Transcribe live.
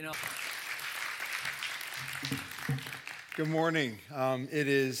know. Good morning. It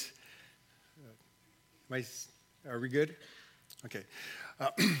is, are we good? Okay.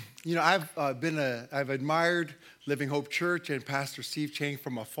 I've admired Living Hope Church and Pastor Steve Chang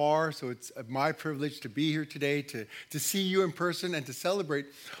from afar, so it's my privilege to be here today to see you in person and to celebrate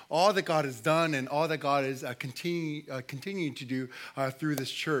all that God has done and all that God is continuing to do through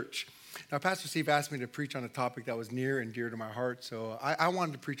this church. Now, Pastor Steve asked me to preach on a topic that was near and dear to my heart, so I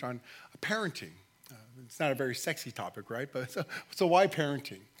wanted to preach on parenting. It's not a very sexy topic, right? But so why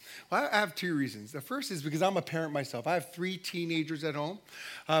parenting? Well, I have two reasons. The first is because I'm a parent myself. I have 3 teenagers at home.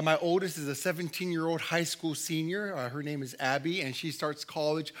 My oldest is a 17-year-old high school senior. Her name is Abby, and she starts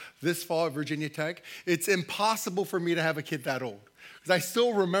college this fall at Virginia Tech. It's impossible for me to have a kid that old. Because I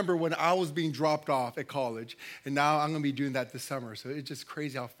still remember when I was being dropped off at college, and now I'm going to be doing that this summer. So it's just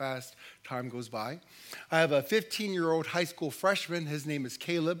crazy how fast time goes by. I have a 15-year-old high school freshman. His name is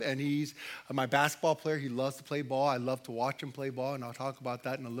Caleb, and he's my basketball player. He loves to play ball. I love to watch him play ball, and I'll talk about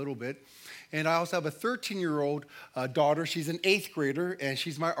that in a little bit. And I also have a 13-year-old daughter. She's an 8th grader, and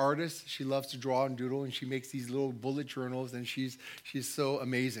she's my artist. She loves to draw and doodle, and she makes these little bullet journals, and she's so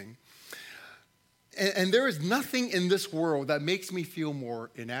amazing. And there is nothing in this world that makes me feel more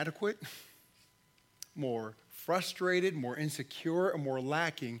inadequate, more frustrated, more insecure, and more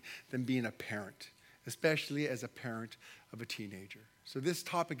lacking than being a parent, especially as a parent of a teenager. So this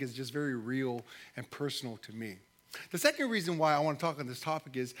topic is just very real and personal to me. The second reason why I want to talk on this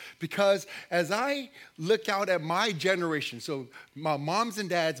topic is because as I look out at my generation, so my moms and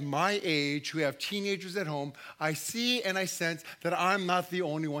dads my age who have teenagers at home, I see and I sense that I'm not the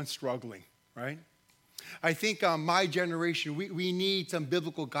only one struggling, right? I think my generation, we need some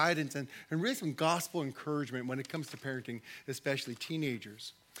biblical guidance and really some gospel encouragement when it comes to parenting, especially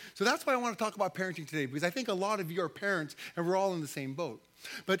teenagers. So that's why I want to talk about parenting today, because I think a lot of you are parents and we're all in the same boat.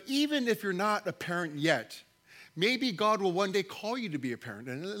 But even if you're not a parent yet, maybe God will one day call you to be a parent.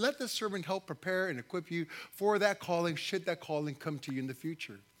 And let this sermon help prepare and equip you for that calling, should that calling come to you in the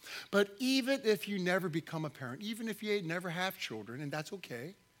future. But even if you never become a parent, even if you never have children, and that's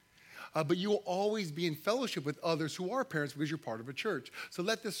okay, but you will always be in fellowship with others who are parents because you're part of a church. So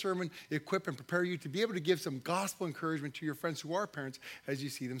let this sermon equip and prepare you to be able to give some gospel encouragement to your friends who are parents as you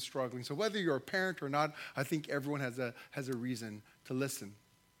see them struggling. So whether you're a parent or not, I think everyone has a reason to listen.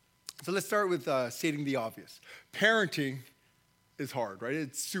 So let's start with stating the obvious. Parenting is hard, right?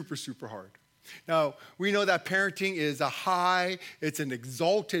 It's super, super hard. Now, we know that parenting is it's an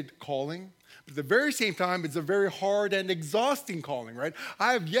exalted calling. But at the very same time, it's a very hard and exhausting calling, right?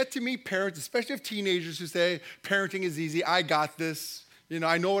 I have yet to meet parents, especially of teenagers, who say, parenting is easy, I got this,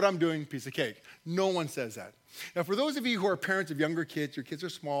 I know what I'm doing, piece of cake. No one says that. Now, for those of you who are parents of younger kids, your kids are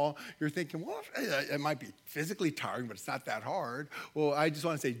small, you're thinking, well, it might be physically tiring, but it's not that hard. Well, I just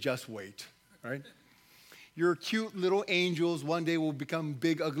want to say, just wait, right? Your cute little angels one day will become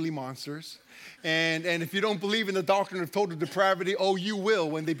big, ugly monsters. And if you don't believe in the doctrine of total depravity, oh, you will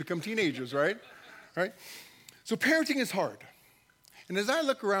when they become teenagers, right? Right? So parenting is hard. And as I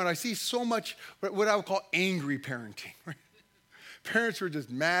look around, I see so much what I would call angry parenting, right? Parents who are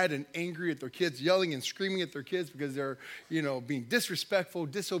just mad and angry at their kids, yelling and screaming at their kids because they're, being disrespectful,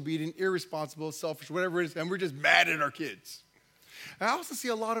 disobedient, irresponsible, selfish, whatever it is, and we're just mad at our kids. I also see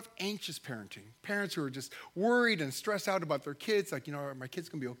a lot of anxious parenting. Parents who are just worried and stressed out about their kids, like, are my kids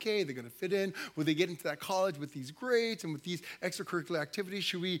going to be okay? They're going to fit in? Will they get into that college with these grades and with these extracurricular activities?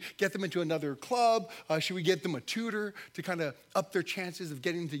 Should we get them into another club? Should we get them a tutor to kind of up their chances of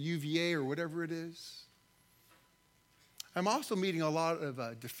getting into UVA or whatever it is? I'm also meeting a lot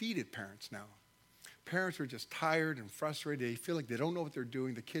of defeated parents now. Parents are just tired and frustrated. They feel like they don't know what they're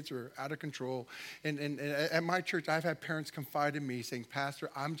doing. The kids are out of control. And at my church, I've had parents confide in me saying, Pastor,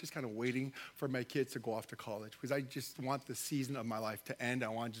 I'm just kind of waiting for my kids to go off to college because I just want the season of my life to end. I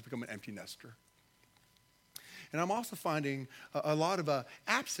want to just become an empty nester. And I'm also finding a lot of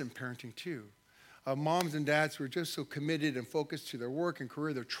absent parenting too. Moms and dads who are just so committed and focused to their work and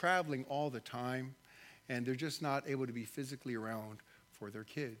career. They're traveling all the time, and they're just not able to be physically around for their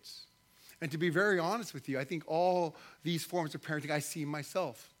kids. And to be very honest with you, I think all these forms of parenting I see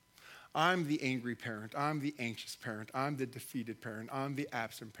myself. I'm the angry parent. I'm the anxious parent. I'm the defeated parent. I'm the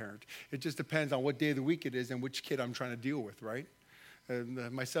absent parent. It just depends on what day of the week it is and which kid I'm trying to deal with, right?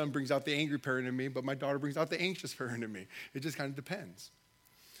 And my son brings out the angry parent in me, but my daughter brings out the anxious parent in me. It just kind of depends.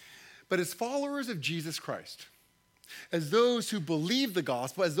 But as followers of Jesus Christ, as those who believe the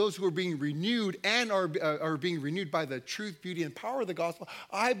gospel, as those who are being renewed and are being renewed by the truth, beauty, and power of the gospel,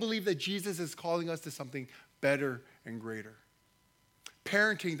 I believe that Jesus is calling us to something better and greater.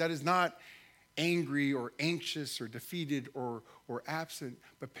 Parenting that is not angry or anxious or defeated or absent,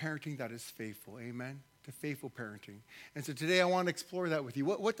 but parenting that is faithful. Amen? To faithful parenting. And so today I want to explore that with you.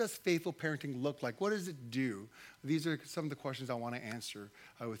 What does faithful parenting look like? What does it do? These are some of the questions I want to answer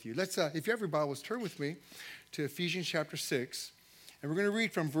with you. Let's, if you have your Bibles, turn with me to Ephesians chapter 6, and we're going to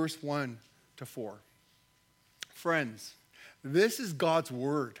read from verse 1 to 4. Friends, this is God's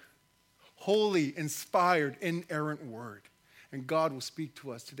word, holy, inspired, inerrant word. And God will speak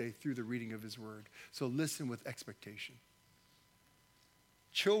to us today through the reading of his word. So listen with expectation.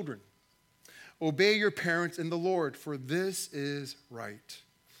 Children, obey your parents in the Lord, for this is right.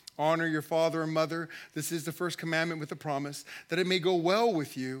 Honor your father and mother. This is the first commandment with a promise, that it may go well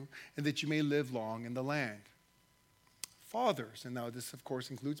with you and that you may live long in the land. Fathers, and now this of course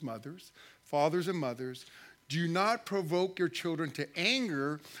includes mothers, fathers and mothers, do not provoke your children to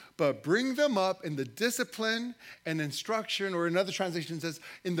anger, but bring them up in the discipline and instruction, or another translation says,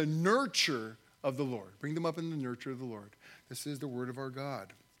 in the nurture of the Lord. Bring them up in the nurture of the Lord. This is the word of our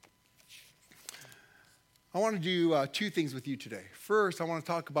God. I want to do two things with you today. First, I want to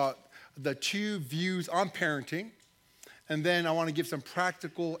talk about the two views on parenting, and then I want to give some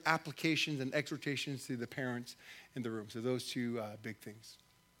practical applications and exhortations to the parents in the room. So those two big things.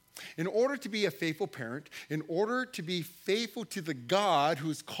 In order to be a faithful parent, in order to be faithful to the God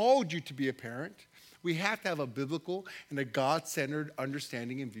who's called you to be a parent, we have to have a biblical and a God-centered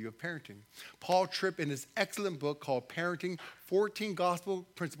understanding and view of parenting. Paul Tripp, in his excellent book called Parenting, 14 Gospel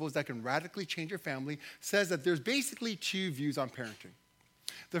Principles That Can Radically Change Your Family, says that there's basically two views on parenting.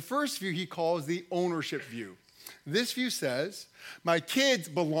 The first view he calls the ownership view. This view says, my kids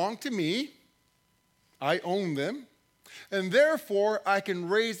belong to me, I own them, and therefore I can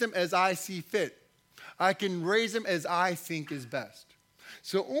raise them as I see fit. I can raise them as I think is best.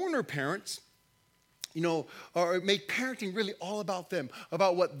 So owner parents, make parenting really all about them,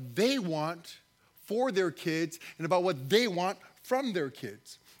 about what they want for their kids and about what they want from their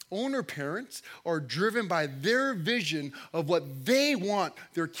kids. Owner parents are driven by their vision of what they want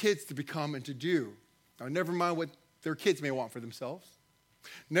their kids to become and to do. Now, never mind what their kids may want for themselves.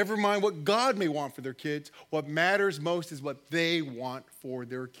 Never mind what God may want for their kids. What matters most is what they want for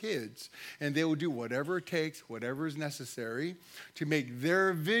their kids. And they will do whatever it takes, whatever is necessary to make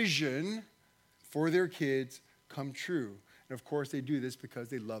their vision for their kids come true. And of course, they do this because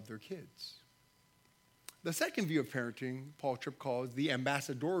they love their kids. The second view of parenting, Paul Tripp calls the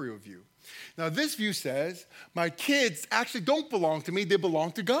ambassadorial view. Now, this view says, my kids actually don't belong to me, they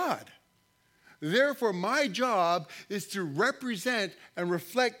belong to God. Therefore, my job is to represent and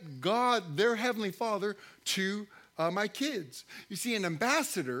reflect God, their Heavenly Father, to my kids. You see, an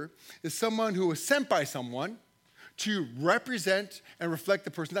ambassador is someone who was sent by someone to represent and reflect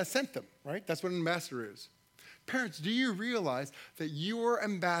the person that sent them, right? That's what an ambassador is. Parents, do you realize that you are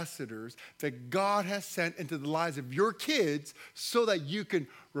ambassadors that God has sent into the lives of your kids so that you can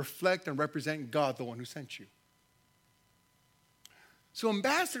reflect and represent God, the one who sent you? So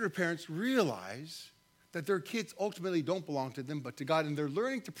ambassador parents realize that their kids ultimately don't belong to them but to God, and they're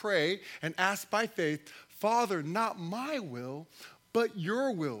learning to pray and ask by faith, Father, not my will, but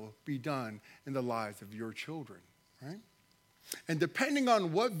your will be done in the lives of your children, right? And depending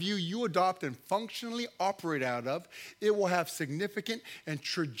on what view you adopt and functionally operate out of, it will have significant and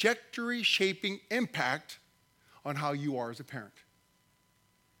trajectory-shaping impact on how you are as a parent.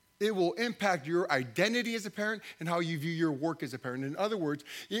 It will impact your identity as a parent and how you view your work as a parent. In other words,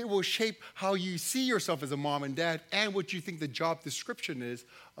 it will shape how you see yourself as a mom and dad and what you think the job description is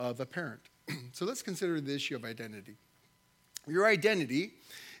of a parent. So let's consider the issue of identity. Your identity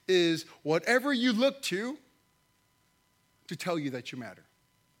is whatever you look to tell you that you matter.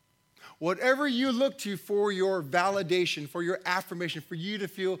 Whatever you look to for your validation, for your affirmation, for you to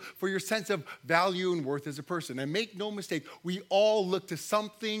feel, for your sense of value and worth as a person. And make no mistake, we all look to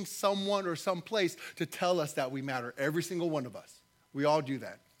something, someone, or someplace to tell us that we matter. Every single one of us. We all do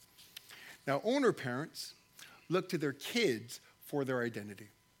that. Now, owner parents look to their kids for their identity.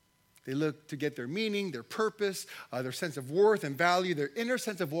 They look to get their meaning, their purpose, their sense of worth and value, their inner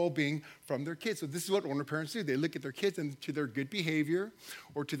sense of well-being from their kids. So this is what owner parents do. They look at their kids and to their good behavior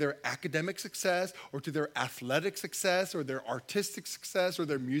or to their academic success or to their athletic success or their artistic success or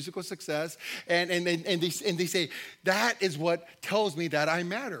their musical success. And they say, that is what tells me that I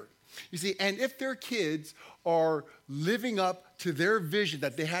matter. You see, and if their kids are living up to their vision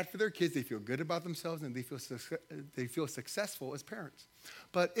that they had for their kids, they feel good about themselves and they feel successful as parents.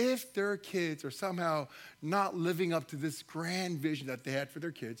 But if their kids are somehow not living up to this grand vision that they had for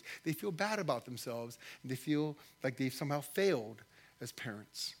their kids, they feel bad about themselves and they feel like they've somehow failed as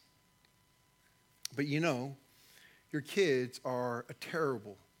parents. But your kids are a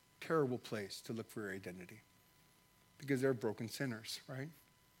terrible, terrible place to look for your identity because they're broken sinners, right?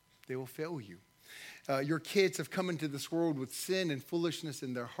 They will fail you. Your kids have come into this world with sin and foolishness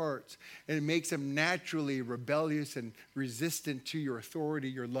in their hearts, and it makes them naturally rebellious and resistant to your authority,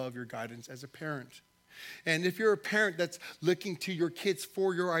 your love, your guidance as a parent. And if you're a parent that's looking to your kids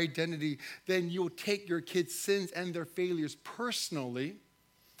for your identity, then you'll take your kids' sins and their failures personally,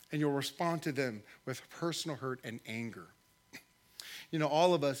 and you'll respond to them with personal hurt and anger. You know,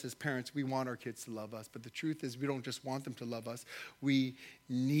 all of us as parents, we want our kids to love us, but the truth is we don't just want them to love us, we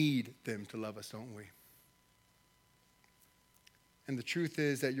need them to love us, don't we? And the truth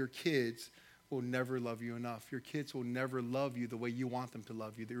is that your kids will never love you enough. Your kids will never love you the way you want them to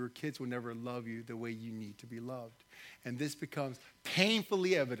love you. Your kids will never love you the way you need to be loved. And this becomes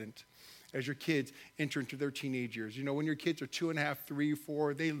painfully evident as your kids enter into their teenage years. You know, when your kids are 2.5, 3,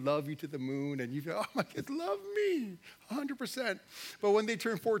 4, they love you to the moon, and you feel, oh, my kids love me 100%. But when they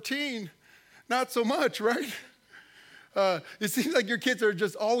turn 14, not so much, right? It seems like your kids are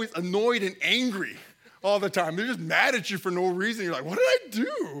just always annoyed and angry all the time. They're just mad at you for no reason. You're like, what did I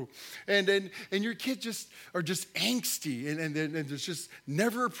do? And your kids are just angsty, and they're just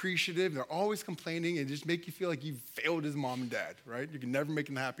never appreciative. They're always complaining and just make you feel like you've failed as mom and dad, right? You can never make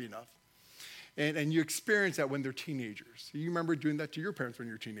them happy enough. And you experience that when they're teenagers. You remember doing that to your parents when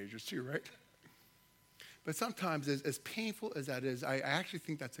you were teenagers too, right? But sometimes, as painful as that is, I actually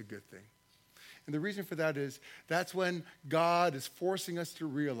think that's a good thing. And the reason for that is that's when God is forcing us to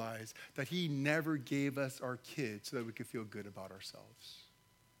realize that he never gave us our kids so that we could feel good about ourselves.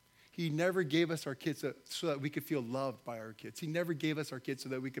 He never gave us our kids so that we could feel loved by our kids. He never gave us our kids so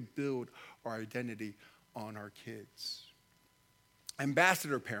that we could build our identity on our kids.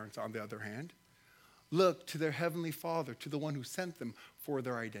 Ambassador parents, on the other hand, look to their heavenly Father, to the one who sent them for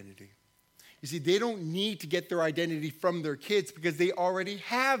their identity. You see, they don't need to get their identity from their kids because they already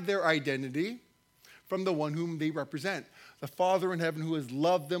have their identity from the one whom they represent, the Father in heaven who has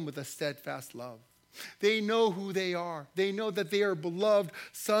loved them with a steadfast love. They know who they are. They know that they are beloved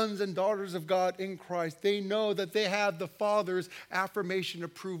sons and daughters of God in Christ. They know that they have the Father's affirmation,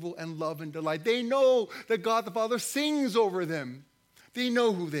 approval, and love and delight. They know that God the Father sings over them. They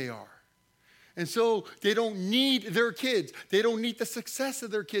know who they are. And so they don't need their kids. They don't need the success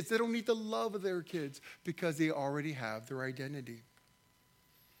of their kids. They don't need the love of their kids because they already have their identity.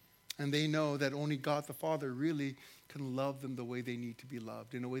 And they know that only God the Father really can love them the way they need to be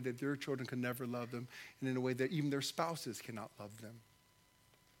loved, in a way that their children can never love them, and in a way that even their spouses cannot love them.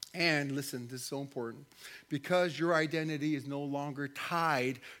 And listen, this is so important. Because your identity is no longer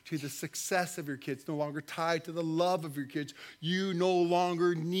tied to the success of your kids, no longer tied to the love of your kids, you no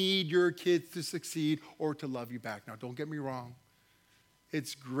longer need your kids to succeed or to love you back. Now, don't get me wrong.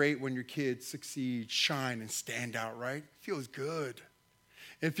 It's great when your kids succeed, shine, and stand out, right? It feels good.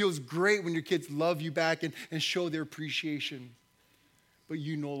 It feels great when your kids love you back and show their appreciation. But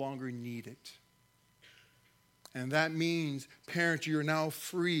you no longer need it. And that means, parents, you're now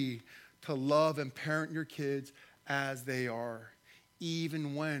free to love and parent your kids as they are,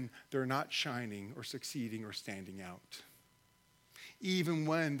 even when they're not shining or succeeding or standing out. Even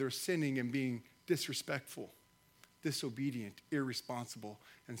when they're sinning and being disrespectful, disobedient, irresponsible,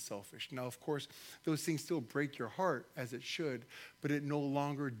 and selfish. Now, of course, those things still break your heart, as it should, but it no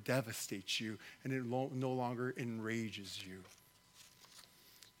longer devastates you, and it no longer enrages you.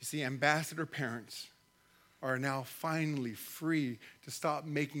 You see, ambassador parents are now finally free to stop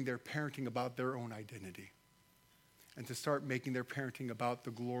making their parenting about their own identity and to start making their parenting about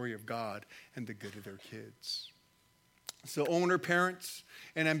the glory of God and the good of their kids. So owner parents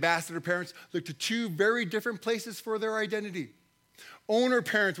and ambassador parents look to two very different places for their identity. Owner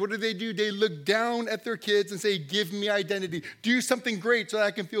parents, what do? They look down at their kids and say, give me identity. Do something great so that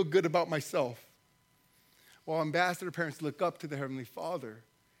I can feel good about myself. While ambassador parents look up to the Heavenly Father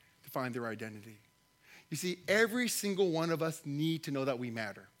to find their identity. You see, every single one of us need to know that we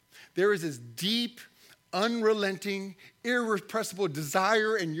matter. There is this deep, unrelenting, irrepressible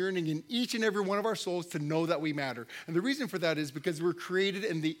desire and yearning in each and every one of our souls to know that we matter. And the reason for that is because we're created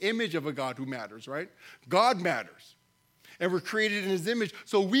in the image of a God who matters, right? God matters. And we're created in his image,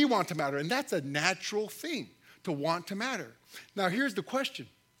 so we want to matter. And that's a natural thing, to want to matter. Now, here's the question.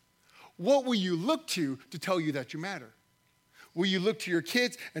 What will you look to tell you that you matter? Will you look to your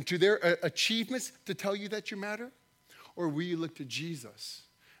kids and to their achievements to tell you that you matter? Or will you look to Jesus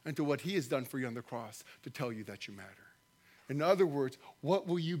and to what he has done for you on the cross to tell you that you matter? In other words, what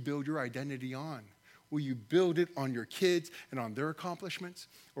will you build your identity on? Will you build it on your kids and on their accomplishments?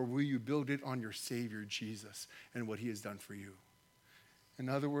 Or will you build it on your Savior, Jesus, and what he has done for you? In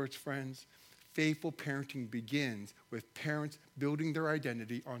other words, friends, Faithful parenting begins with parents building their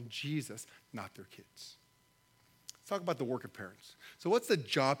identity on Jesus, not their kids. Let's talk about the work of parents. So what's the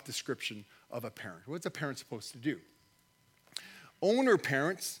job description of a parent? What's a parent supposed to do? Owner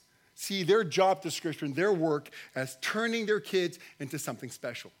parents see their job description, their work, as turning their kids into something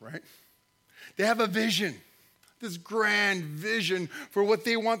special, right? They have a vision, this grand vision for what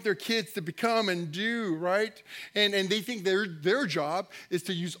they want their kids to become and do, right? And they think their job is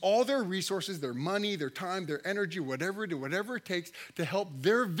to use all their resources, their money, their time, their energy, whatever it takes to help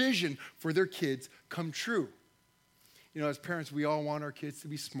their vision for their kids come true. You know, as parents, we all want our kids to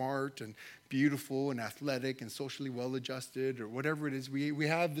be smart and beautiful and athletic and socially well-adjusted or whatever it is. We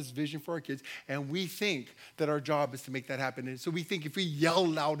have this vision for our kids, and we think that our job is to make that happen. And so we think if we yell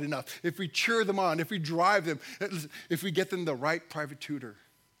loud enough, if we cheer them on, if we drive them, if we get them the right private tutor,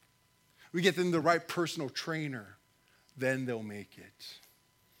 we get them the right personal trainer, then they'll make it.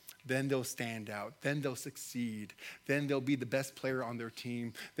 Then they'll stand out. Then they'll succeed. Then they'll be the best player on their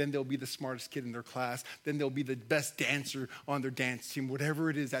team. Then they'll be the smartest kid in their class. Then they'll be the best dancer on their dance team.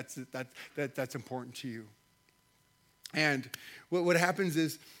 Whatever it is that's important to you. And what happens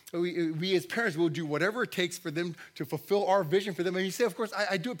is we as parents will do whatever it takes for them to fulfill our vision for them. And you say, of course,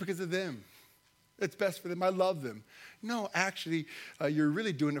 I do it because of them. It's best for them. I love them. No, actually, you're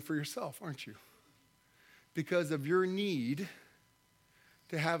really doing it for yourself, aren't you? Because of your need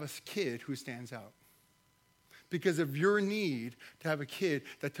to have a kid who stands out. Because of your need to have a kid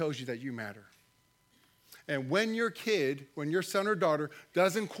that tells you that you matter. And when your son or daughter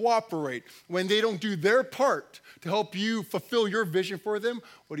doesn't cooperate, when they don't do their part to help you fulfill your vision for them,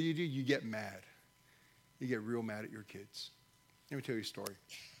 what do? You get mad. You get real mad at your kids. Let me tell you a story.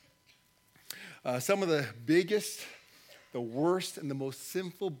 Some of the biggest, the worst, and the most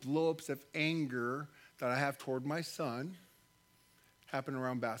sinful blow-ups of anger that I have toward my son happened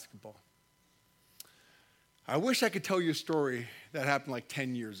around basketball. I wish I could tell you a story that happened like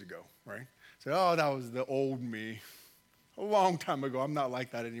 10 years ago, right? Say, oh, that was the old me. A long time ago. I'm not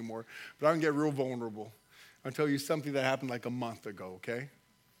like that anymore. But I can get real vulnerable. I'll tell you something that happened like a month ago, okay?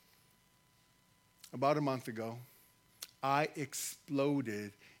 About a month ago, I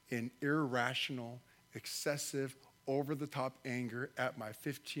exploded in irrational, excessive, over-the-top anger at my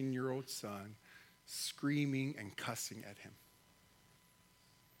 15-year-old son, screaming and cussing at him.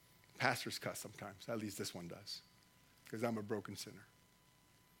 Pastors cuss sometimes. At least this one does. Because I'm a broken sinner.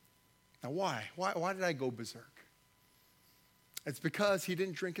 Now why? Why did I go berserk? It's because he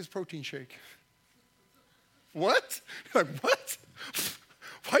didn't drink his protein shake. What? Like, what?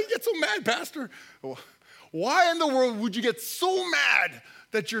 Why you get so mad, Pastor? Why in the world would you get so mad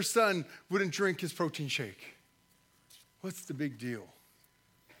that your son wouldn't drink his protein shake? What's the big deal?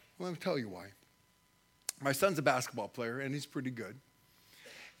 Well, let me tell you why. My son's a basketball player, and he's pretty good.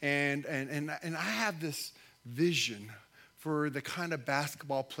 And I have this vision for the kind of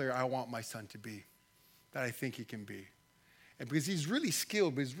basketball player I want my son to be, that I think he can be. And because he's really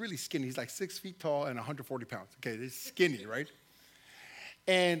skilled, but he's really skinny. He's like 6 feet tall and 140 pounds. Okay, he's skinny, right?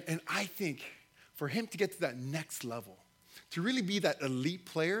 And I think for him to get to that next level, to really be that elite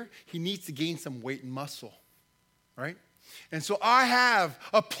player, he needs to gain some weight and muscle, right? And so I have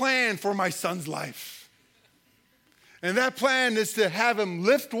a plan for my son's life. And that plan is to have him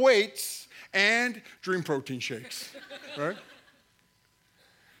lift weights and drink protein shakes, right?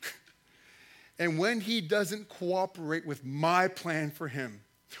 And when he doesn't cooperate with my plan for him,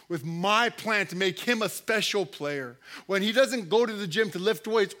 with my plan to make him a special player, when he doesn't go to the gym to lift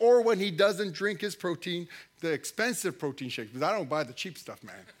weights, or when he doesn't drink his protein, the expensive protein shakes, because I don't buy the cheap stuff,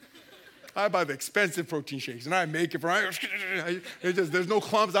 man. I buy the expensive protein shakes, and I make it for there's no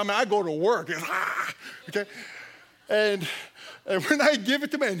clumps. I go to work. Okay? And when I give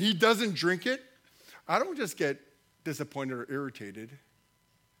it to him and he doesn't drink it, I don't just get disappointed or irritated.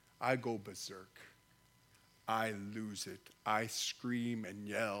 I go berserk. I lose it. I scream and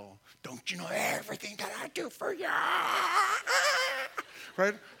yell. Don't you know everything that I do for you?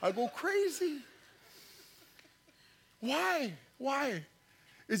 Right? I go crazy. Why? Why?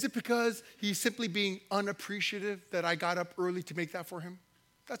 Is it because he's simply being unappreciative that I got up early to make that for him?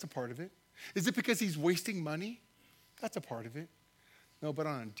 That's a part of it. Is it because he's wasting money? That's a part of it. No, but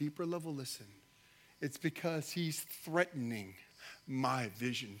on a deeper level, listen. It's because he's threatening my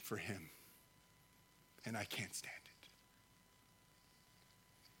vision for him. And I can't stand it.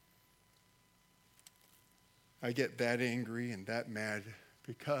 I get that angry and that mad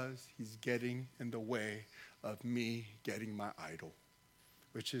because he's getting in the way of me getting my idol,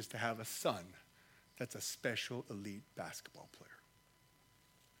 which is to have a son that's a special elite basketball player.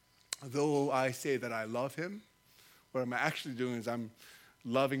 Though I say that I love him, what I'm actually doing is I'm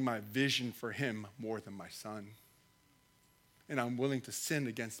loving my vision for him more than my son. And I'm willing to sin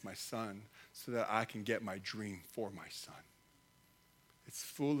against my son so that I can get my dream for my son. It's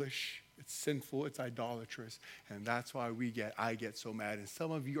foolish, it's sinful, it's idolatrous, and that's why I get so mad. And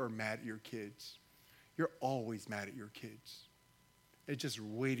some of you are mad at your kids. You're always mad at your kids. It's just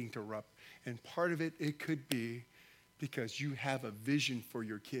waiting to erupt. And part of it could be because you have a vision for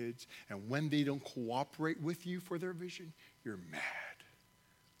your kids, and when they don't cooperate with you for their vision, you're mad.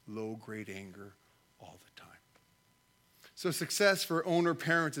 Low-grade anger all the time. So success for owner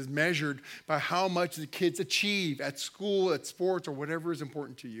parents is measured by how much the kids achieve at school, at sports, or whatever is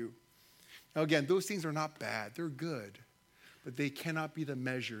important to you. Now again, those things are not bad. They're good. But they cannot be the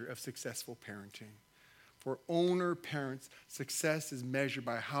measure of successful parenting. For owner parents, success is measured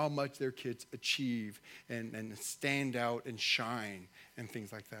by how much their kids achieve and stand out and shine and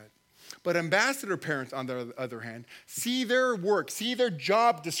things like that. But ambassador parents, on the other hand, see their work, see their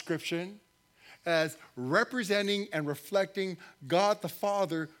job description as representing and reflecting God the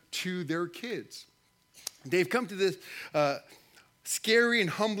Father to their kids. They've come to this scary and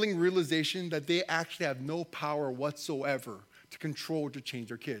humbling realization that they actually have no power whatsoever to control or to change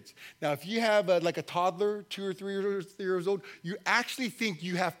their kids. Now, if you have like a toddler, 2 or 3 years old, you actually think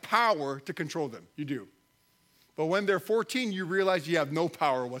you have power to control them. You do. But when they're 14, you realize you have no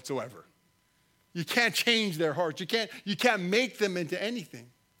power whatsoever. You can't change their hearts. You can't make them into anything.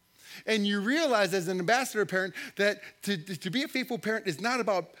 And you realize as an ambassador parent that to be a faithful parent is not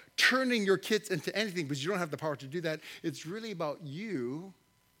about turning your kids into anything, because you don't have the power to do that. It's really about you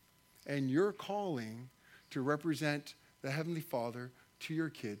and your calling to represent the Heavenly Father to your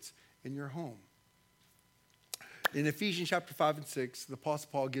kids in your home. In Ephesians chapter 5 and 6, the Apostle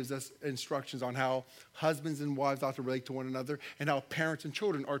Paul gives us instructions on how husbands and wives ought to relate to one another and how parents and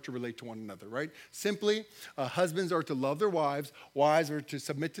children are to relate to one another, right? Simply, husbands are to love their wives are to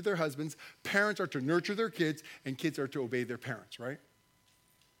submit to their husbands, parents are to nurture their kids, and kids are to obey their parents, right?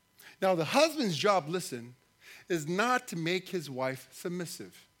 Now, the husband's job, listen, is not to make his wife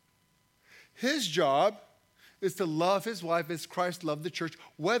submissive. His job is to love his wife as Christ loved the church,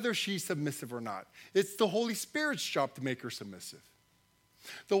 whether she's submissive or not. It's the Holy Spirit's job to make her submissive.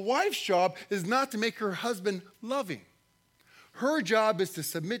 The wife's job is not to make her husband loving. Her job is to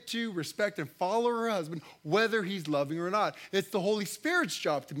submit to, respect, and follow her husband, whether he's loving or not. It's the Holy Spirit's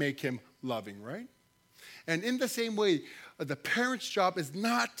job to make him loving, right? And in the same way, the parent's job is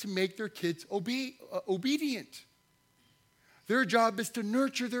not to make their kids obedient. Their job is to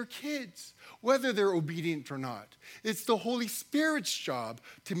nurture their kids, whether they're obedient or not. It's the Holy Spirit's job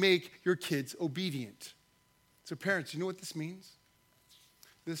to make your kids obedient. So parents, you know what this means?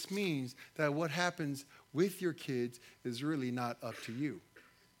 This means that what happens with your kids is really not up to you.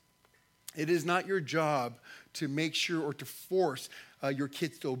 It is not your job to make sure or to force your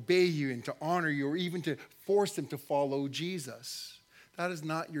kids to obey you and to honor you, or even to force them to follow Jesus. That is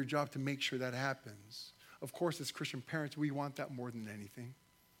not your job to make sure that happens. Of course, as Christian parents, we want that more than anything.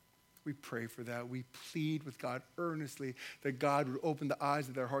 We pray for that. We plead with God earnestly that God would open the eyes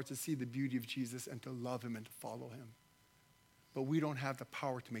of their hearts to see the beauty of Jesus and to love him and to follow him. But we don't have the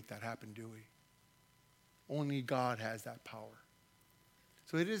power to make that happen, do we? Only God has that power.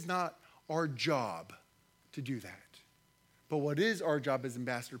 So it is not our job to do that. But what is our job as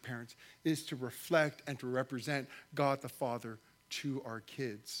ambassador parents is to reflect and to represent God the Father to our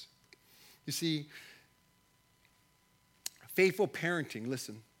kids. You see, faithful parenting,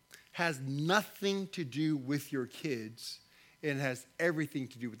 listen, has nothing to do with your kids, and it has everything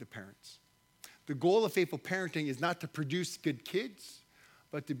to do with the parents. The goal of faithful parenting is not to produce good kids,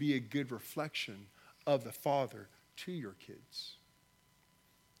 but to be a good reflection of the Father to your kids.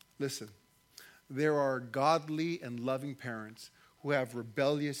 Listen, there are godly and loving parents who have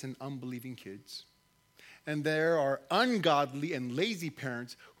rebellious and unbelieving kids. And there are ungodly and lazy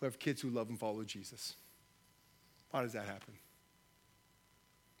parents who have kids who love and follow Jesus. How does that happen?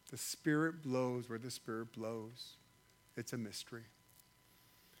 The Spirit blows where the Spirit blows. It's a mystery.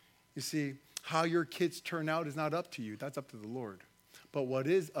 You see, how your kids turn out is not up to you. That's up to the Lord. But what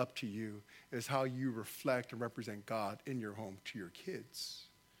is up to you is how you reflect and represent God in your home to your kids.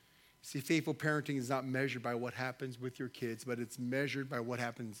 See, faithful parenting is not measured by what happens with your kids, but it's measured by what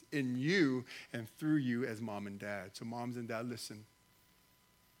happens in you and through you as mom and dad. So moms and dad, listen.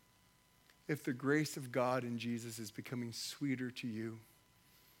 If the grace of God in Jesus is becoming sweeter to you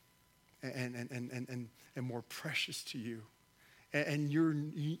and more precious to you, and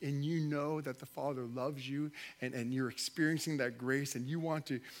you know that the Father loves you, and you're experiencing that grace, and you want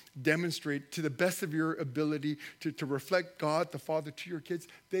to demonstrate to the best of your ability to reflect God the Father to your kids,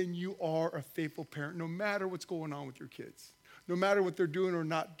 then you are a faithful parent no matter what's going on with your kids. No matter what they're doing or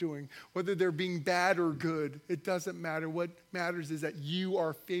not doing, whether they're being bad or good, it doesn't matter. What matters is that you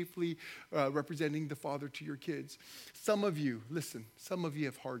are faithfully representing the Father to your kids. Some of you, listen, some of you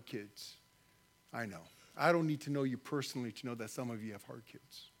have hard kids. I know. I don't need to know you personally to know that some of you have hard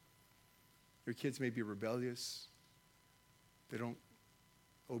kids. Your kids may be rebellious. They don't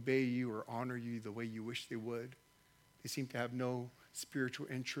obey you or honor you the way you wish they would. They seem to have no spiritual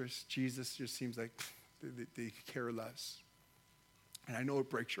interest. Jesus just seems like they care less. And I know it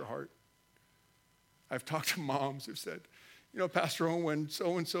breaks your heart. I've talked to moms who've said, Pastor Owen, when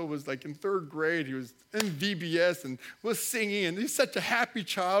so-and-so was like in third grade, he was in VBS and was singing, and he's such a happy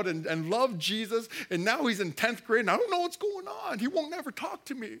child and loved Jesus, and now he's in 10th grade, and I don't know what's going on. He won't never talk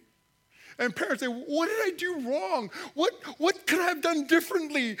to me. And parents say, what did I do wrong? What could I have done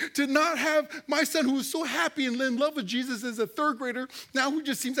differently to not have my son who was so happy and in love with Jesus as a third grader, now who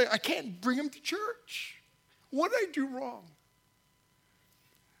just seems like I can't bring him to church? What did I do wrong?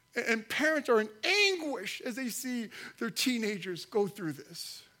 And parents are in anguish as they see their teenagers go through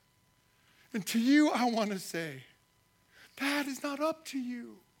this. And to you, I want to say, that is not up to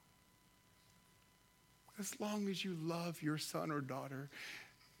you. As long as you love your son or daughter,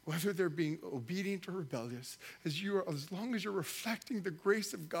 whether they're being obedient or rebellious, as long as you're reflecting the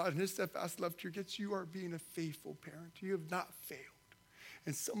grace of God and his steadfast love to your kids, you are being a faithful parent. You have not failed.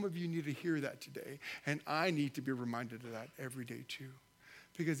 And some of you need to hear that today. And I need to be reminded of that every day too.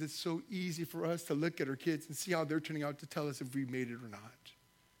 Because it's so easy for us to look at our kids and see how they're turning out to tell us if we made it or not.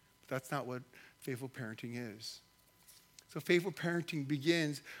 But that's not what faithful parenting is. So faithful parenting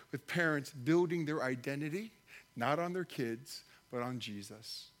begins with parents building their identity, not on their kids, but on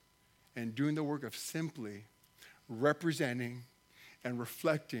Jesus. And doing the work of simply representing and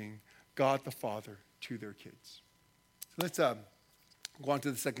reflecting God the Father to their kids. So let's go on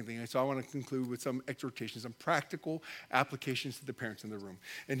to the second thing. So I want to conclude with some exhortations, some practical applications to the parents in the room.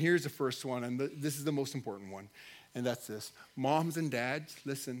 And here's the first one, and this is the most important one, and that's this. Moms and dads,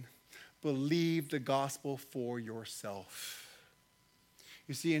 listen, believe the gospel for yourself.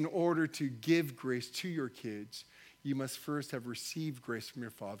 You see, in order to give grace to your kids, you must first have received grace from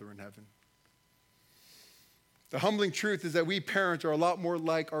your Father in heaven. The humbling truth is that we parents are a lot more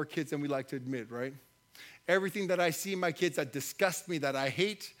like our kids than we like to admit, right? Everything that I see in my kids that disgusts me, that I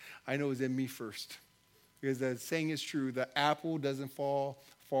hate, I know is in me first. Because the saying is true, the apple doesn't fall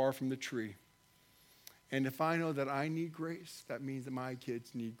far from the tree. And if I know that I need grace, that means that my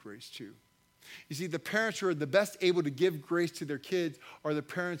kids need grace too. You see, the parents who are the best able to give grace to their kids are the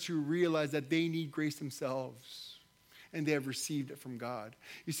parents who realize that they need grace themselves and they have received it from God.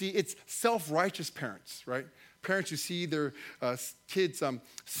 You see, it's self-righteous parents, right? Parents who see their kids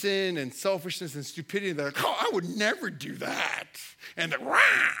sin and selfishness and stupidity, they're like, I would never do that. And they're, rah!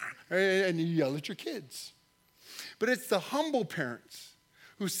 And you yell at your kids. But it's the humble parents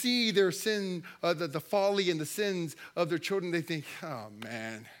who see their sin, the folly and the sins of their children. They think, oh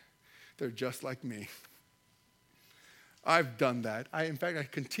man, they're just like me. I've done that. In fact, I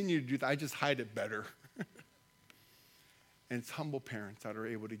continue to do that. I just hide it better. And it's humble parents that are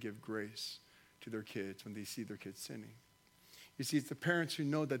able to give grace to their kids when they see their kids sinning. You see, it's the parents who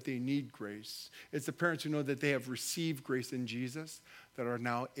know that they need grace. It's the parents who know that they have received grace in Jesus that are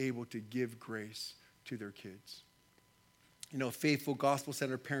now able to give grace to their kids. Faithful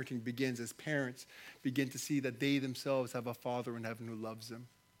gospel-centered parenting begins as parents begin to see that they themselves have a Father in heaven who loves them.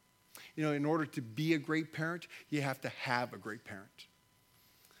 In order to be a great parent, you have to have a great parent.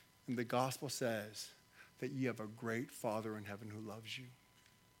 And the gospel says that you have a great Father in heaven who loves you.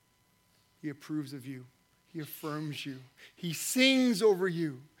 He approves of you. He affirms you. He sings over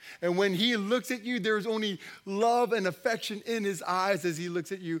you. And when he looks at you, there's only love and affection in his eyes as he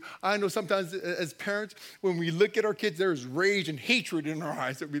looks at you. I know sometimes as parents, when we look at our kids, there's rage and hatred in our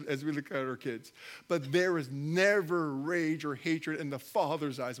eyes as we look at our kids. But there is never rage or hatred in the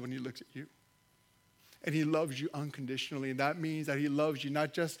Father's eyes when he looks at you. And he loves you unconditionally. And that means that he loves you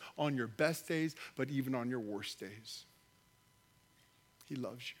not just on your best days, but even on your worst days. He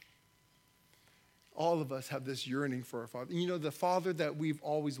loves you. All of us have this yearning for our Father. The Father that we've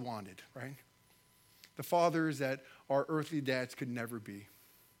always wanted, right? The fathers that our earthly dads could never be.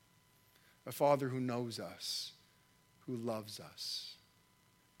 A Father who knows us, who loves us.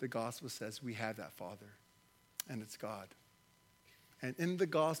 The gospel says we have that Father, and it's God. And in the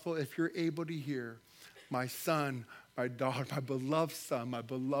gospel, if you're able to hear, my son, my daughter, my beloved son, my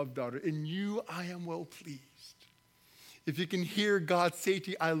beloved daughter, in you I am well pleased. If you can hear God say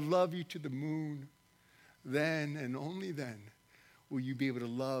to you, I love you to the moon, then and only then will you be able to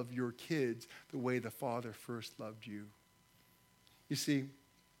love your kids the way the Father first loved you. You see,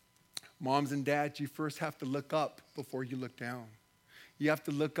 Moms and dads, you first have to look up before you look down. You have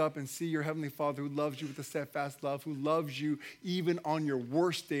to look up and see your Heavenly Father who loves you with a steadfast love, who loves you even on your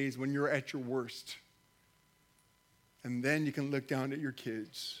worst days when you're at your worst. And then you can look down at your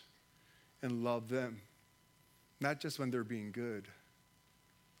kids and love them, not just when they're being good,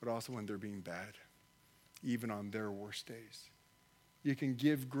 but also when they're being bad, even on their worst days. You can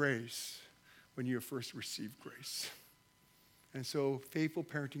give grace when you have first received grace. And so faithful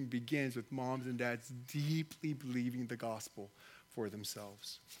parenting begins with moms and dads deeply believing the gospel for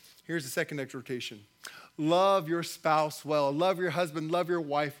themselves. Here's the second exhortation. Love your spouse well. Love your husband, love your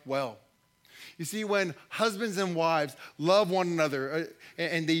wife well. You see, when husbands and wives love one another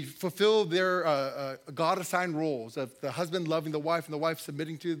and they fulfill their God-assigned roles of the husband loving the wife and the wife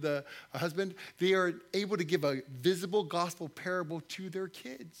submitting to the husband, they are able to give a visible gospel parable to their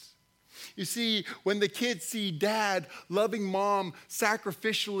kids. You see, when the kids see dad loving mom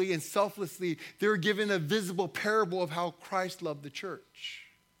sacrificially and selflessly, they're given a visible parable of how Christ loved the church.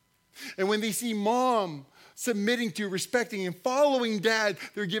 And when they see mom submitting to, respecting, and following dad,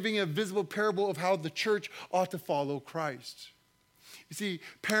 they're giving a visible parable of how the church ought to follow Christ. You see,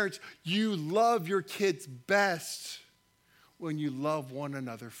 parents, you love your kids best when you love one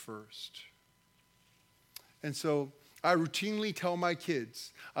another first. And so I routinely tell my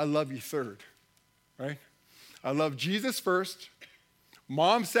kids, I love you third, right? I love Jesus first,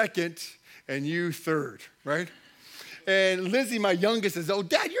 mom second, and you third, right? And Lizzie, my youngest, says, oh,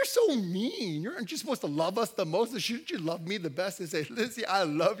 Dad, you're so mean. Aren't you supposed to love us the most? Shouldn't you love me the best? And say, Lizzie, I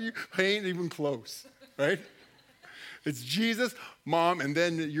love you. I ain't even close, right? It's Jesus, mom, and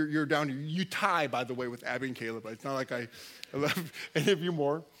then you're down. You tie, by the way, with Abby and Caleb. It's not like I love any of you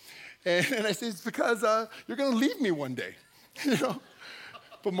more. And I say, it's because you're going to leave me one day, you know?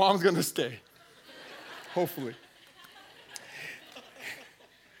 But mom's going to stay, hopefully.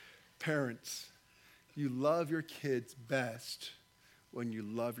 Parents, you love your kids best when you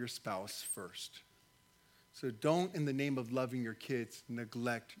love your spouse first. So don't, in the name of loving your kids,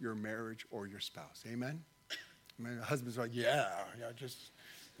 neglect your marriage or your spouse. Amen? I mean, husbands are like, yeah, just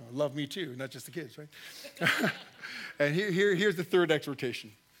love me too, not just the kids, right? And here's the third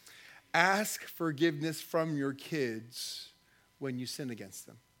exhortation. Ask forgiveness from your kids when you sin against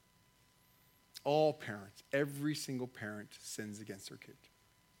them. All parents, every single parent sins against their kid.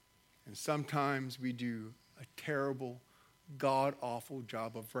 And sometimes we do a terrible, God-awful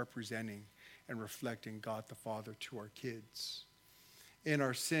job of representing and reflecting God the Father to our kids. In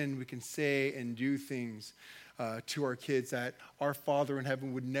our sin, we can say and do things to our kids that our Father in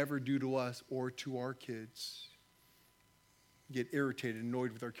heaven would never do to us or to our kids. Get irritated,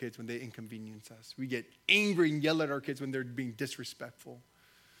 annoyed with our kids when they inconvenience us. We get angry and yell at our kids when they're being disrespectful.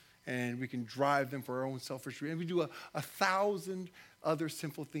 And we can drive them for our own selfish reasons. And we do a thousand other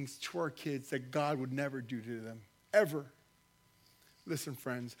sinful things to our kids that God would never do to them, ever. Listen,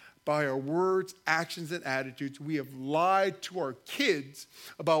 friends, by our words, actions, and attitudes, we have lied to our kids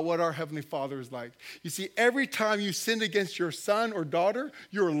about what our Heavenly Father is like. You see, every time you sin against your son or daughter,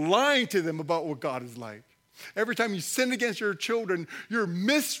 you're lying to them about what God is like. Every time you sin against your children, you're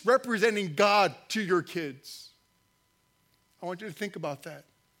misrepresenting God to your kids. I want you to think about that.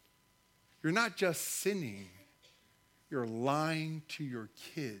 You're not just sinning, you're lying to your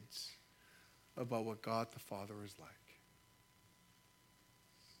kids about what God the Father is like.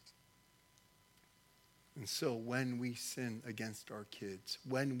 And so when we sin against our kids,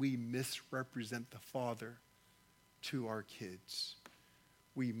 when we misrepresent the Father to our kids,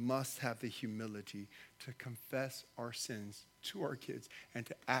 we must have the humility to confess our sins to our kids and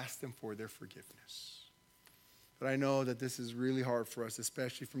to ask them for their forgiveness. But I know that this is really hard for us,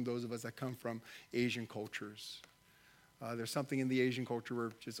 especially from those of us that come from Asian cultures. There's something in the Asian culture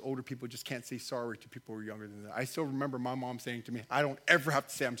where just older people just can't say sorry to people who are younger than them. I still remember my mom saying to me, I don't ever have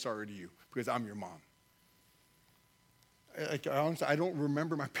to say I'm sorry to you because I'm your mom. Honestly, I don't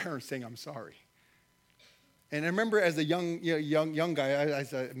remember my parents saying I'm sorry. And I remember as a young guy, I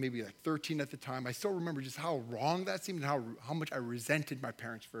was maybe like 13 at the time, I still remember just how wrong that seemed and how much I resented my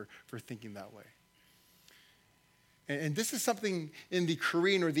parents for thinking that way. And this is something in the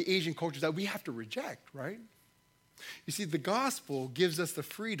Korean or the Asian cultures that we have to reject, right? You see, the gospel gives us the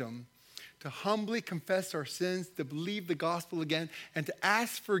freedom to humbly confess our sins, to believe the gospel again, and to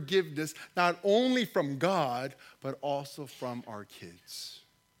ask forgiveness not only from God, but also from our kids.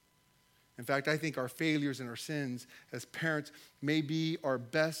 In fact, I think our failures and our sins as parents may be our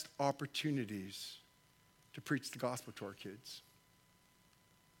best opportunities to preach the gospel to our kids.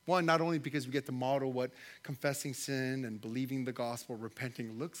 One, not only because we get to model what confessing sin and believing the gospel,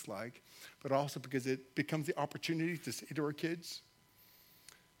 repenting looks like, but also because it becomes the opportunity to say to our kids,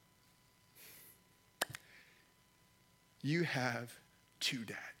 You have two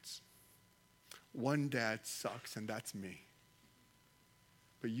dads. One dad sucks, and that's me.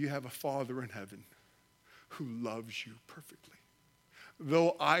 But you have a Father in heaven who loves you perfectly.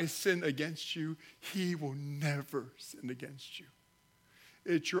 Though I sin against you, he will never sin against you.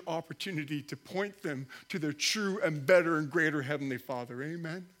 It's your opportunity to point them to their true and better and greater Heavenly Father.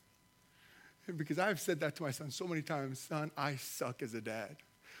 Amen? And because I've said that to my son so many times, son, I suck as a dad.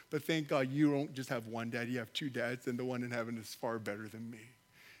 But thank God you don't just have one dad, you have two dads, and the one in heaven is far better than me.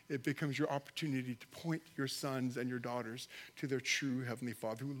 It becomes your opportunity to point your sons and your daughters to their true Heavenly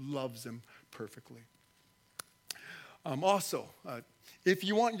Father who loves them perfectly. Also, if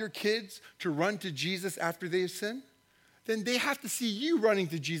you want your kids to run to Jesus after they sin, then they have to see you running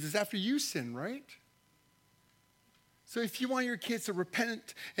to Jesus after you sin, right? So if you want your kids to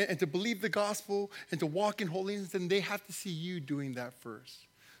repent and to believe the gospel and to walk in holiness, then they have to see you doing that first.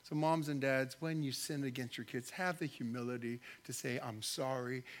 So moms and dads, when you sin against your kids, have the humility to say, I'm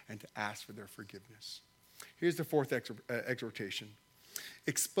sorry, and to ask for their forgiveness. Here's the fourth exhortation.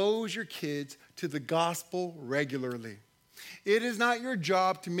 Expose your kids to the gospel regularly. It is not your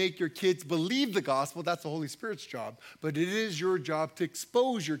job to make your kids believe the gospel. That's the Holy Spirit's job. But it is your job to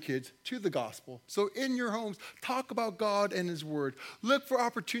expose your kids to the gospel. So in your homes, talk about God and his word. Look for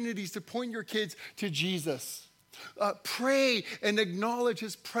opportunities to point your kids to Jesus. Pray and acknowledge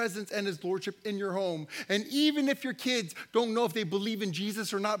his presence and his lordship in your home. And even if your kids don't know if they believe in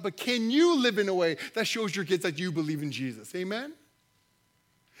Jesus or not, but can you live in a way that shows your kids that you believe in Jesus? Amen?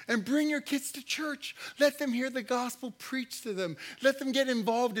 And bring your kids to church. Let them hear the gospel preached to them. Let them get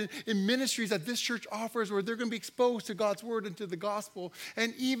involved in ministries that this church offers where they're going to be exposed to God's word and to the gospel.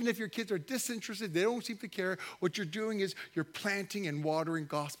 And even if your kids are disinterested, they don't seem to care, what you're doing is you're planting and watering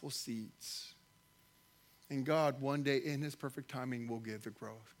gospel seeds. And God, one day in his perfect timing, will give the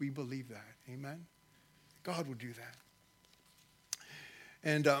growth. We believe that. Amen? God will do that.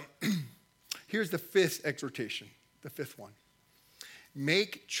 And here's the fifth exhortation, the fifth one.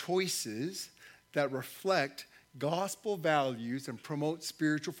 Make choices that reflect gospel values and promote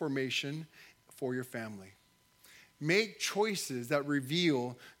spiritual formation for your family. Make choices that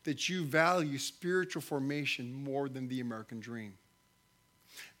reveal that you value spiritual formation more than the American dream.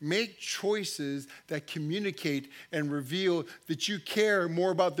 Make choices that communicate and reveal that you care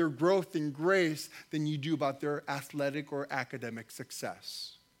more about their growth in grace than you do about their athletic or academic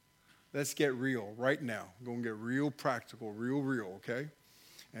success. Let's get real right now. We're going to get real practical, real, okay?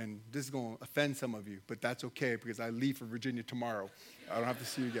 And this is going to offend some of you, but that's okay because I leave for Virginia tomorrow. I don't have to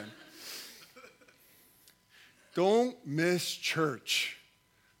see you again. Don't miss church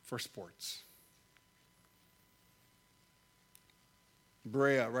for sports.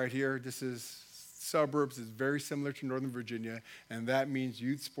 Brea, right here, this is suburbs, is very similar to Northern Virginia, and that means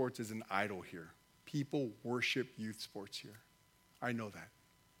youth sports is an idol here. People worship youth sports here. I know that.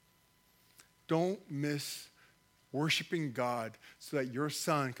 Don't miss worshiping God so that your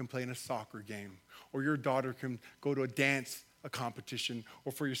son can play in a soccer game or your daughter can go to a competition,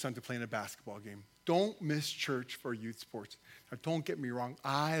 or for your son to play in a basketball game. Don't miss church for youth sports. Now, don't get me wrong.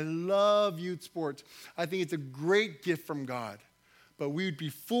 I love youth sports. I think it's a great gift from God, but we would be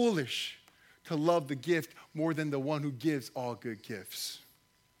foolish to love the gift more than the one who gives all good gifts.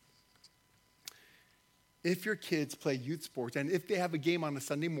 If your kids play youth sports and if they have a game on a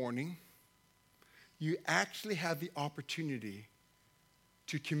Sunday morning, you actually have the opportunity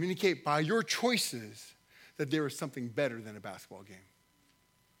to communicate by your choices that there is something better than a basketball game.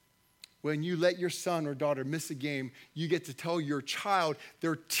 When you let your son or daughter miss a game, you get to tell your child,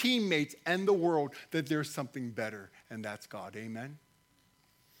 their teammates, and the world that there's something better, and that's God. Amen?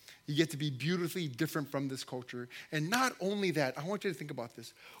 You get to be beautifully different from this culture. And not only that, I want you to think about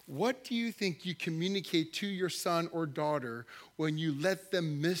this. What do you think you communicate to your son or daughter when you let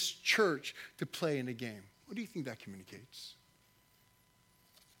them miss church to play in a game? What do you think that communicates?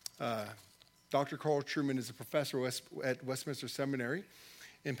 Dr. Carl Truman is a professor at Westminster Seminary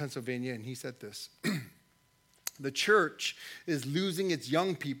in Pennsylvania, and he said this. The church is losing its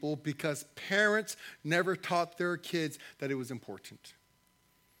young people because parents never taught their kids that it was important.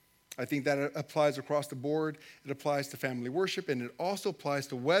 I think that applies across the board. It applies to family worship, and it also applies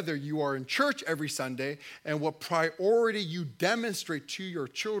to whether you are in church every Sunday and what priority you demonstrate to your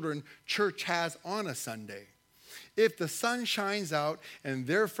children church has on a Sunday. If the sun shines out and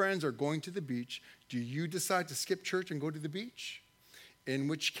their friends are going to the beach, do you decide to skip church and go to the beach? In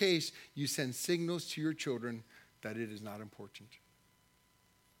which case, you send signals to your children that it is not important.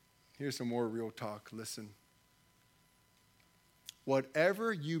 Here's some more real talk. Listen.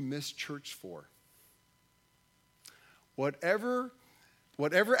 Whatever you miss church for, whatever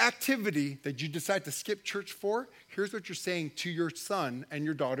whatever activity that you decide to skip church for, here's what you're saying to your son and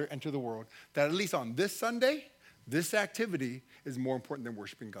your daughter and to the world, that at least on this Sunday, this activity is more important than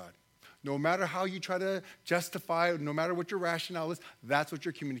worshiping God. No matter how you try to justify, no matter what your rationale is, that's what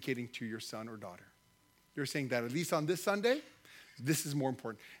you're communicating to your son or daughter. You're saying that at least on this Sunday, this is more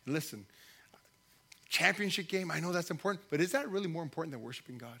important. And listen, championship game, I know that's important, but is that really more important than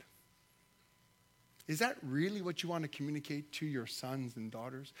worshiping God? Is that really what you want to communicate to your sons and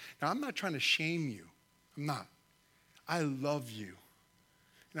daughters? Now, I'm not trying to shame you. I'm not. I love you.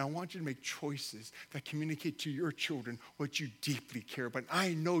 And I want you to make choices that communicate to your children what you deeply care about.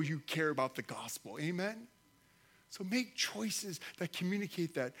 I know you care about the gospel. Amen? So make choices that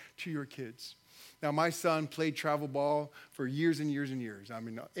communicate that to your kids. Now, my son played travel ball for years and years and years. I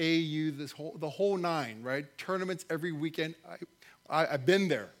mean, AAU, the whole nine, right? Tournaments every weekend. I've been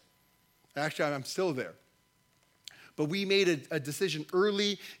there. Actually, I'm still there. But we made a decision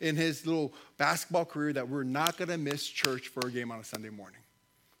early in his little basketball career that we're not going to miss church for a game on a Sunday morning.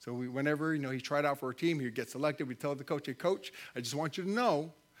 So whenever he tried out for a team, he'd get selected. We'd tell the coach, hey, coach, I just want you to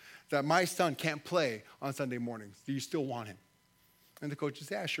know that my son can't play on Sunday mornings. Do you still want him? And the coach would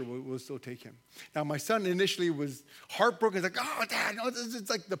say, yeah, sure, we'll still take him. Now, my son initially was heartbroken. He's like, oh, Dad, no,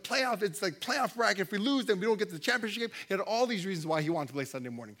 it's like the playoff. It's like playoff bracket. If we lose, then we don't get to the championship game. He had all these reasons why he wanted to play Sunday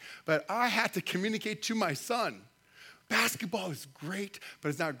morning. But I had to communicate to my son, basketball is great, but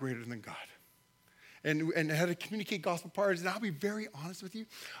it's not greater than God. And I had to communicate gospel priorities. And I'll be very honest with you.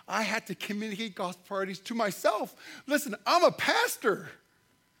 I had to communicate gospel priorities to myself. Listen, I'm a pastor,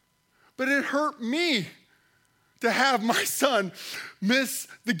 but it hurt me to have my son miss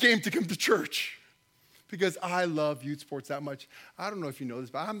the game to come to church because I love youth sports that much. I don't know if you know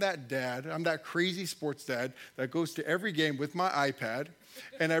this, but I'm that dad. I'm that crazy sports dad that goes to every game with my iPad,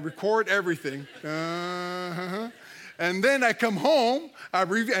 and I record everything. And then I come home, I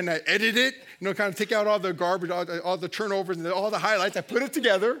review, and I edit it, kind of take out all the garbage, all the turnovers, and all the highlights. I put it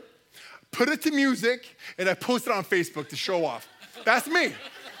together, put it to music, and I post it on Facebook to show off. That's me.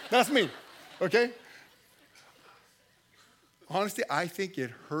 That's me, okay? Honestly, I think it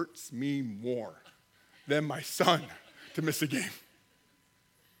hurts me more than my son to miss a game.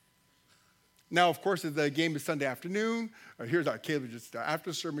 Now, of course, if the game is Sunday afternoon, here's our kid, just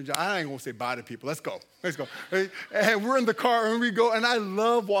after the sermon, I ain't gonna say bye to people. Let's go. And we're in the car and we go, and I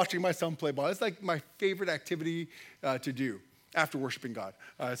love watching my son play ball. It's like my favorite activity to do after worshiping God.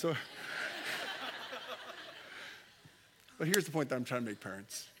 But here's the point that I'm trying to make,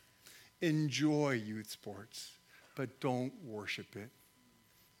 parents. Enjoy youth sports, but don't worship it.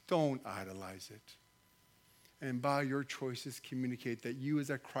 Don't idolize it. And by your choices, communicate that you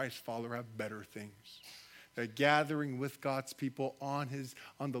as a Christ follower have better things. That gathering with God's people on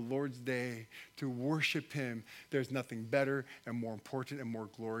the Lord's day to worship him, there's nothing better and more important and more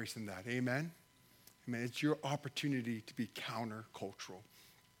glorious than that. Amen? Amen. It's your opportunity to be countercultural.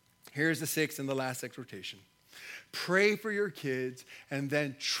 Here's the sixth and the last exhortation. Pray for your kids and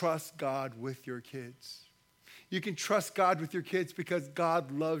then trust God with your kids. You can trust God with your kids because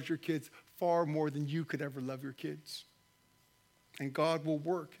God loves your kids far more than you could ever love your kids. And God will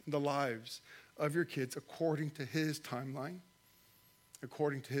work in the lives of your kids according to his timeline,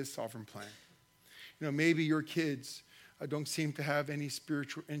 according to his sovereign plan. Maybe your kids don't seem to have any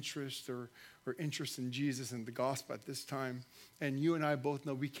spiritual interest or interest in Jesus and the gospel at this time. And you and I both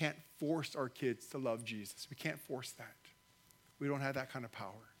know we can't force our kids to love Jesus. We can't force that. We don't have that kind of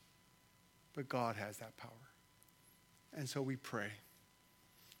power. But God has that power. And so we pray.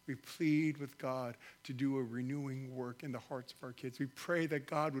 We plead with God to do a renewing work in the hearts of our kids. We pray that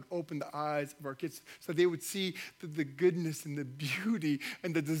God would open the eyes of our kids so they would see the goodness and the beauty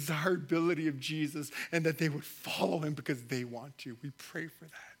and the desirability of Jesus and that they would follow him because they want to. We pray for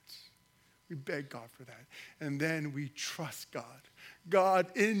that. We beg God for that. And then we trust God. God,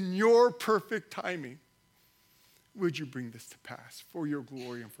 in your perfect timing, would you bring this to pass for your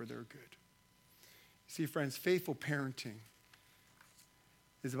glory and for their good? See, friends, faithful parenting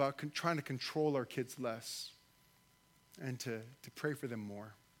is about trying to control our kids less and to pray for them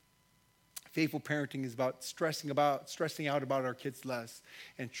more. Faithful parenting is about stressing out about our kids less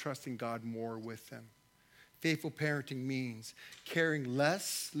and trusting God more with them. Faithful parenting means caring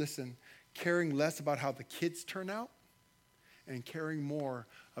less about how the kids turn out and caring more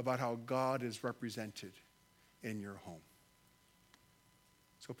about how God is represented in your home.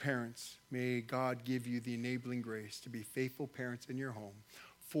 So parents, may God give you the enabling grace to be faithful parents in your home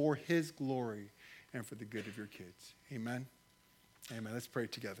for his glory and for the good of your kids. Amen? Amen. Let's pray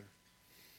together.